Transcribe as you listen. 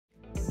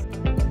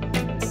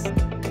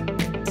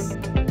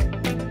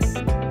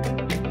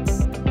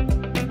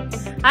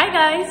Hi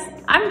guys,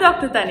 I'm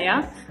Dr.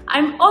 Tanaya.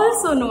 I'm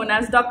also known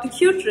as Dr.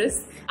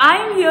 Cuterus. I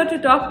am here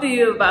to talk to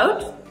you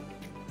about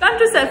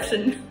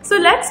contraception. So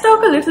let's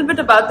talk a little bit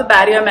about the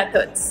barrier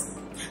methods.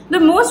 The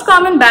most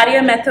common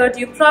barrier method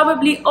you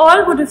probably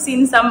all would have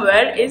seen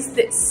somewhere is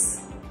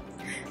this.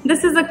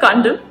 This is a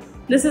condom.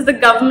 This is the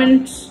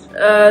government,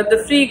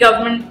 the free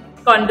government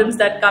condoms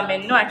that come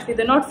in. No, actually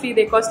they're not free,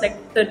 they cost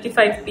like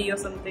 35p or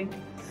something.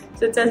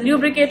 So it says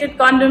lubricated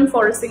condom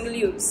for a single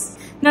use.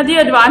 Now the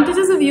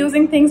advantages of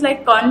using things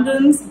like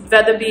condoms,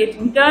 whether be it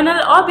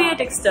internal or be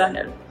it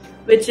external,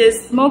 which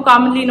is more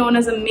commonly known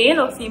as a male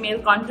or female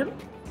condom.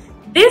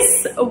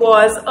 This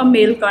was a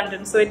male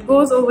condom, so it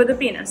goes over the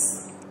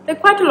penis. There are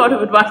quite a lot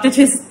of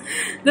advantages.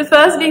 The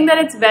first being that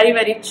it's very,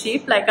 very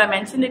cheap. Like I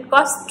mentioned, it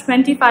costs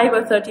 25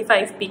 or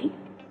 35p.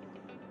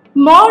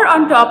 More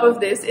on top of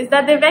this is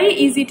that they're very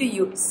easy to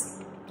use.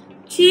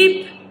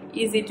 Cheap,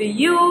 easy to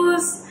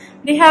use,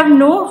 they have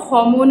no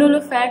hormonal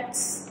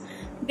effects.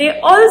 They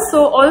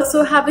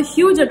also have a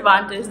huge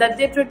advantage that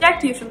they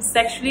protect you from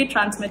sexually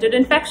transmitted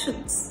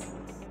infections.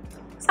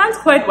 Sounds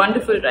quite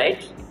wonderful,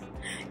 right?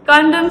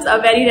 Condoms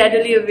are very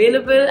readily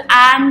available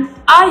and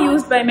are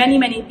used by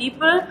many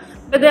people,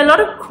 but there are a lot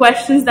of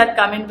questions that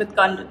come in with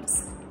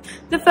condoms.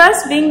 The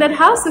first being that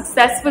how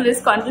successful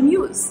is condom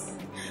use?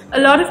 A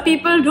lot of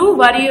people do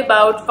worry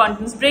about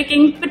condoms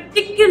breaking,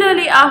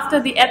 particularly after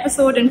the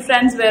episode in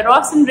Friends where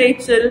Ross and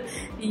Rachel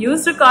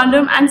used a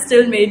condom and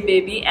still made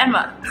baby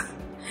Emma.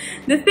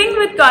 The thing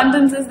with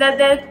condoms is that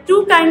there are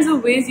two kinds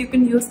of ways you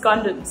can use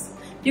condoms.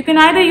 You can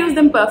either use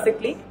them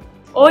perfectly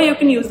or you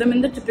can use them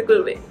in the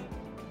typical way.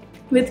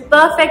 With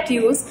perfect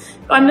use,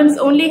 condoms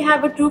only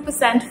have a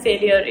 2%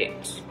 failure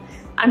rate.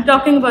 I'm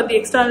talking about the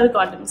external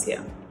condoms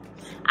here.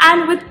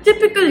 And with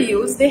typical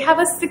use, they have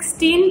a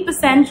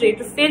 16%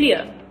 rate of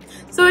failure.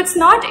 So it's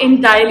not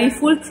entirely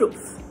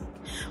foolproof.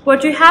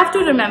 What you have to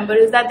remember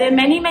is that there are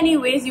many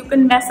ways you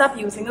can mess up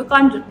using a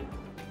condom.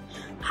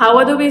 How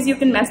are the ways you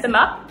can mess them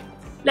up?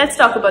 Let's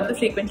talk about the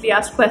frequently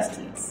asked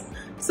questions.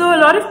 So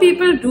a lot of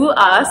people do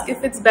ask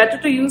if it's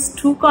better to use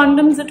 2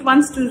 condoms at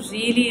once to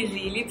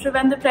really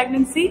prevent the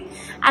pregnancy,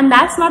 and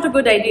that's not a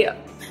good idea.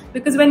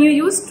 Because when you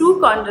use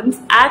 2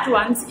 condoms at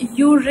once,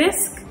 you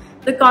risk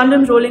the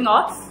condom rolling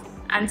off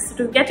and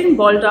sort of getting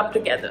balled up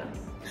together.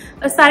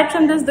 Aside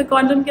from this, the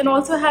condom can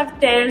also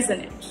have tears in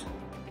it.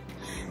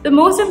 The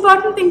most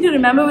important thing to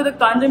remember with a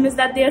condom is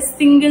that they are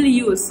single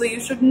use, so you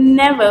should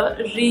never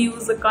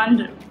reuse a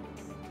condom.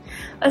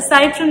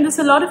 Aside from this,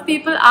 a lot of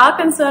people are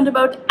concerned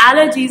about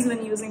allergies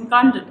when using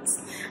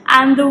condoms.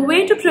 And the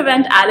way to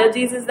prevent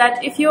allergies is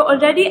that if you're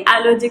already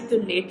allergic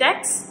to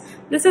latex,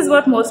 this is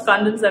what most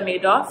condoms are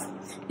made of.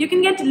 You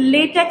can get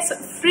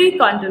latex-free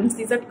condoms.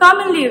 These are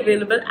commonly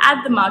available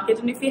at the market,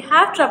 and if you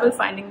have trouble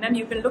finding them,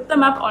 you can look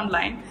them up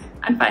online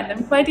and find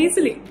them quite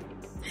easily.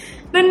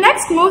 The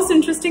next most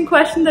interesting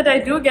question that I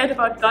do get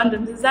about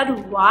condoms is that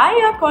why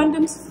are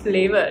condoms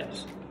flavored?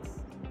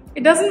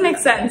 It doesn't make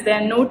sense. There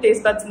are no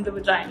taste buds in the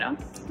vagina.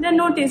 There are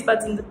no taste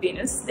buds in the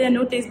penis. There are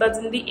no taste buds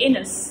in the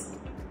anus.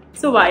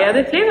 So why are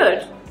they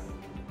flavored?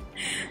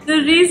 The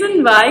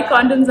reason why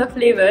condoms are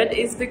flavored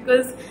is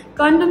because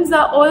condoms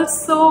are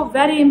also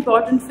very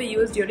important for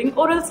use during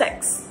oral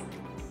sex.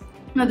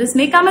 Now this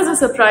may come as a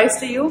surprise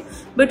to you,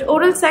 but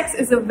oral sex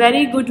is a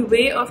very good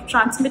way of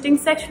transmitting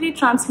sexually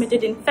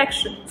transmitted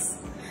infections.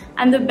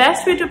 And the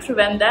best way to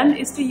prevent them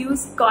is to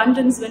use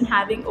condoms when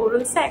having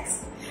oral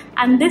sex.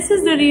 And this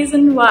is the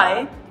reason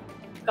why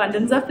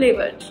condoms are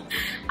flavored.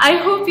 I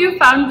hope you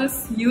found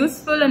this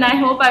useful, and I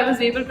hope I was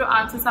able to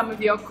answer some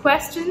of your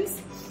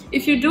questions.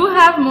 If you do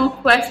have more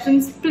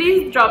questions,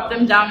 please drop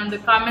them down in the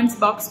comments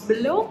box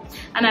below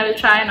and I will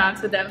try and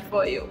answer them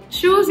for you.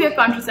 Choose your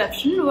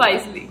contraception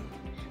wisely.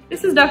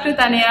 This is Dr.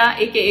 Tanaya,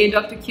 aka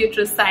Dr.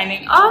 Cuterus,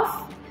 signing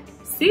off.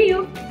 See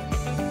you.